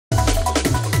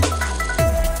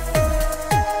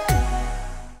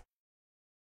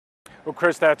Well,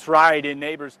 Chris, that's right. And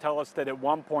neighbors tell us that at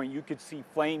one point you could see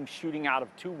flames shooting out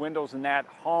of 2 windows in that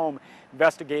home.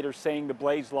 Investigators saying the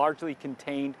blaze largely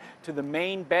contained to the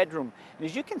main bedroom. And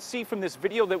as you can see from this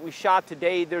video that we shot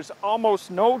today, there's almost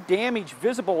no damage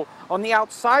visible on the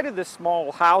outside of this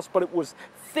small house, but it was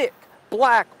thick,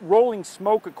 black, rolling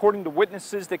smoke, according to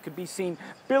witnesses, that could be seen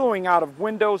billowing out of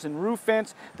windows and roof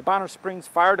vents. The Bonner Springs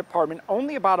Fire Department,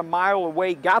 only about a mile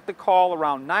away, got the call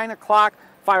around 9 o'clock.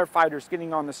 Firefighters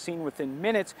getting on the scene within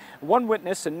minutes. One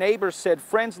witness, a neighbor, said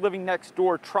friends living next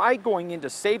door tried going in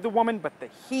to save the woman, but the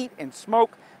heat and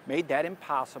smoke made that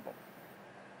impossible.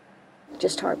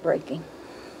 Just heartbreaking.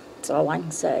 That's all I can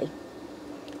say.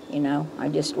 You know, I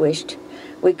just wished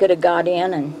we could have got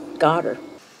in and got her.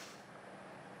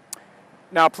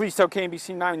 Now, police tell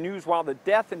KMBC 9 News while the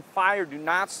death and fire do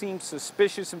not seem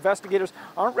suspicious, investigators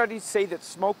aren't ready to say that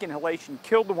smoke inhalation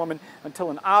killed the woman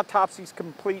until an autopsy is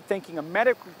complete, thinking a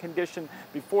medical condition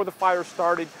before the fire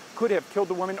started could have killed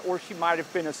the woman, or she might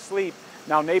have been asleep.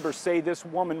 Now, neighbors say this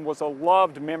woman was a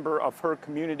loved member of her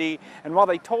community, and while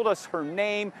they told us her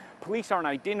name, police aren't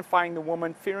identifying the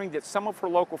woman, fearing that some of her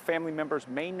local family members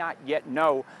may not yet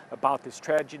know about this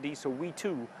tragedy, so we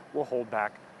too will hold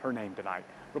back her name tonight.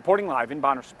 Reporting live in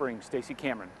Bonner Springs, Stacey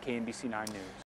Cameron, KMBC 9 News.